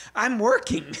like, I'm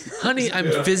working. Honey,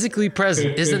 I'm physically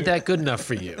present. Isn't that good enough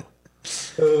for you?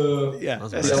 Yeah,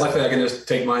 luckily I can just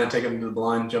take mine and take them to the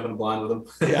blind, jump in the blind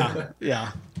with them.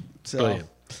 Yeah. So. Brilliant.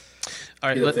 All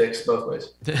right, fixed both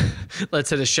ways. Let's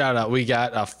hit a shout out. We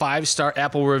got a 5-star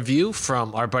Apple review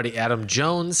from our buddy Adam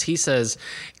Jones. He says,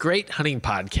 "Great hunting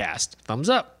podcast. Thumbs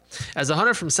up. As a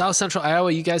hunter from South Central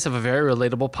Iowa, you guys have a very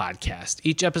relatable podcast.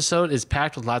 Each episode is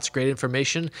packed with lots of great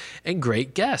information and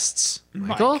great guests."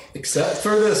 Michael? Except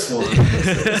for this one.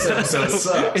 This episode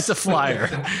sucks. It's a flyer.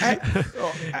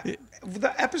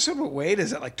 The episode with Wade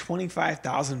is at like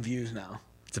 25,000 views now.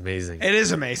 It's amazing. It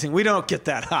is amazing. We don't get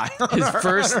that high.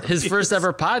 His first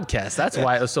ever podcast. That's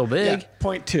why it was so big. Yeah,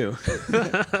 point 2.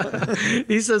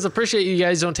 He says, "Appreciate you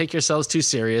guys don't take yourselves too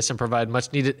serious and provide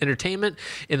much needed entertainment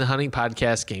in the hunting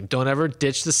podcast game. Don't ever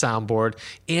ditch the soundboard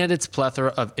and its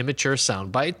plethora of immature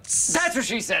sound bites. That's what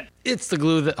she said. It's the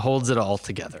glue that holds it all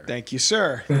together." Thank you,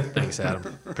 sir. Thanks,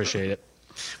 Adam. Appreciate it.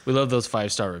 We love those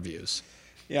 5-star reviews.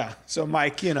 Yeah. So,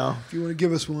 Mike, if you want to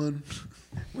give us one,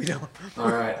 we don't. All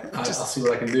right. I'll see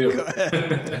what I can do.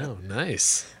 Oh,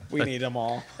 nice. We need them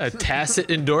all. A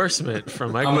tacit endorsement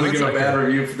from Michael. I'm going to give a bad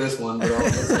review for this one.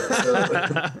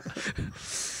 But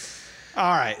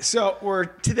All right. So we're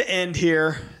to the end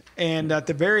here. And at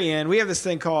the very end, we have this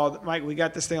thing called, Mike, we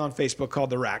got this thing on Facebook called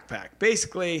the Rack Pack.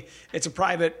 Basically, it's a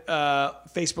private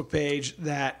Facebook page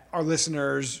that our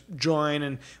listeners join.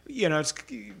 And, it's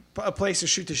a place to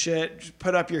shoot the shit, just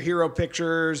put up your hero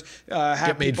pictures,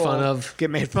 Get made fun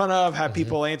of, have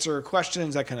people answer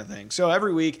questions, that kind of thing. So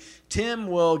every week, Tim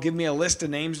will give me a list of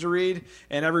names to read.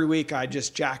 And every week, I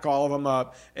just jack all of them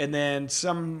up. And then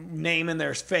some name in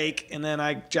there is fake. And then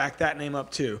I jack that name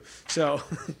up too. So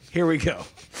here we go.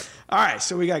 All right,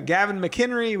 so we got Gavin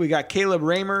McHenry, we got Caleb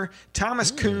Raymer, Thomas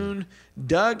Kuhn,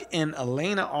 Doug and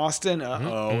Elena Austin.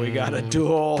 We got a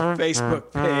dual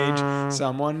Facebook page.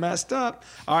 Someone messed up.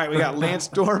 All right, we got Lance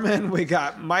Dorman, we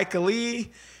got Micah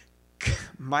Lee.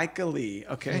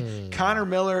 Okay. Connor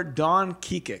Miller, Don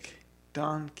Kekik.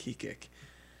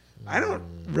 I don't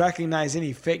recognize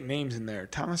any fake names in there.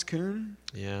 Thomas Kuhn?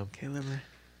 Yeah. Caleb,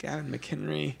 Gavin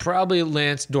McHenry. Probably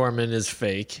Lance Dorman is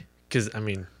fake. Because,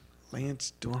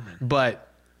 Lance Dorman.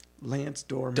 But Lance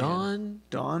Dorman.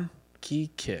 Don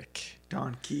Kekik.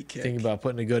 Don Kekik. Think about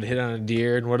putting a good hit on a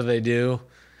deer, and what do?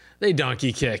 They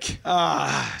donkey kick.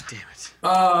 Damn it.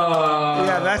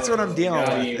 Yeah, that's what I'm dealing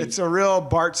with. It's a real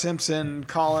Bart Simpson,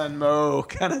 Colin Moe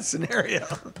kind of scenario.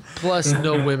 Plus,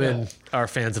 no women are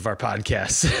fans of our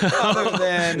podcast. Other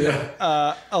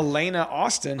than Elena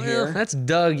Austin here. Well, that's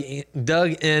Doug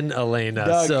and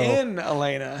Elena. And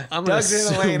Elena. I'm going to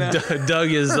assume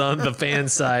Doug is on the fan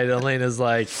side. Elena's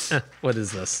like, what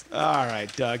is this? All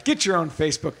right, Doug. Get your own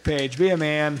Facebook page. Be a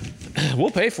man.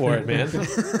 We'll pay for it, man.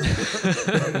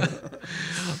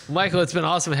 Michael, it's been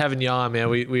awesome having you on, man.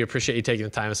 We appreciate you taking the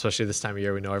time, especially this time of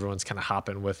year. We know everyone's kind of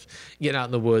hopping with getting out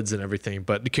in the woods and everything,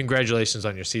 but congratulations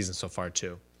on your season so far,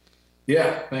 too.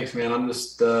 Yeah, thanks, man. I'm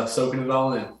just soaking it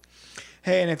all in.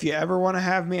 Hey, and if you ever want to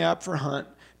have me up for hunt,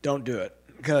 don't do it,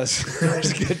 because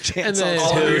there's a good chance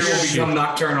all of you will become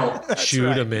nocturnal.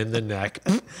 Shoot him in the neck.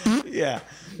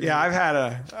 Yeah, I've had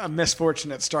a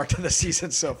misfortunate start to the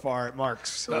season so far at Mark's.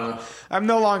 So I'm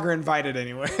no longer invited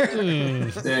anywhere.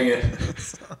 Dang it.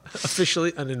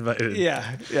 Officially uninvited.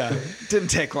 Yeah. Didn't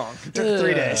take long. It took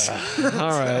 3 days. All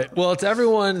right. Well, to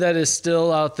everyone that is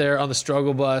still out there on the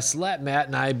struggle bus, let Matt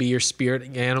and I be your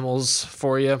spirit animals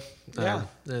for you. Yeah.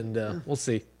 We'll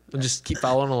see. We'll just keep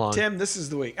following along. Tim, this is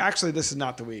the week. Actually, this is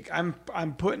not the week. I'm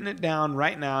putting it down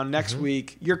right now. Next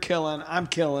week, you're killing. I'm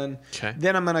killing. Okay.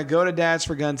 Then I'm gonna go to Dad's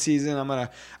for gun season. I'm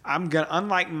gonna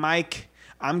unlike Mike,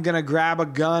 I'm gonna grab a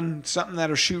gun, something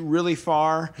that'll shoot really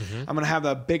far. I'm gonna have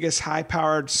the biggest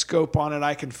high-powered scope on it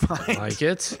I can find. Like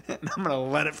it. And I'm gonna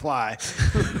let it fly.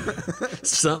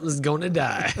 Something's gonna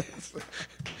die.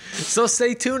 So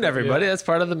stay tuned, everybody. That's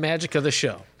part of the magic of the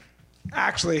show.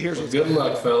 Actually, here's what's Good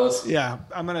luck, fellas. Yeah,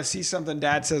 I'm going to see something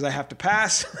Dad says I have to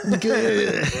pass.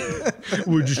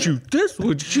 Would you shoot this?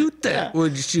 Would you shoot that? Yeah.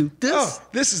 Would you shoot this? Oh,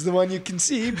 this is the one you can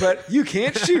see, but you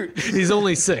can't shoot. He's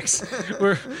only 6.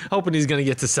 We're hoping he's going to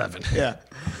get to 7. Yeah.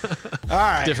 All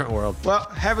right. Different world. Well,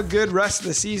 have a good rest of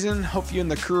the season. Hope you and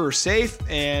the crew are safe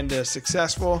and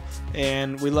successful.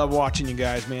 And we love watching you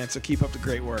guys, man. So keep up the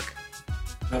great work.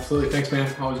 Absolutely. Thanks, man.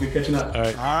 Always good catching up. All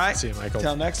right. See you, Michael.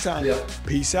 Till next time. Yeah.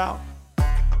 Peace out.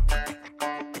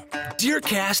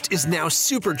 DeerCast is now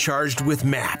supercharged with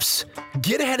maps.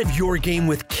 Get ahead of your game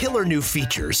with killer new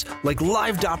features like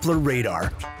live Doppler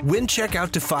radar, wind check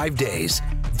out to 5 days,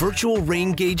 virtual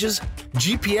rain gauges,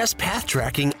 GPS path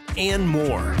tracking, and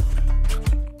more.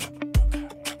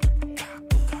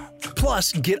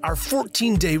 Plus, get our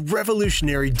 14-day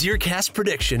revolutionary DeerCast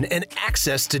prediction and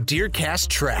access to DeerCast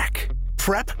Track.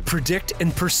 Prep, predict,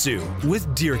 and pursue with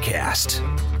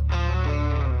DeerCast.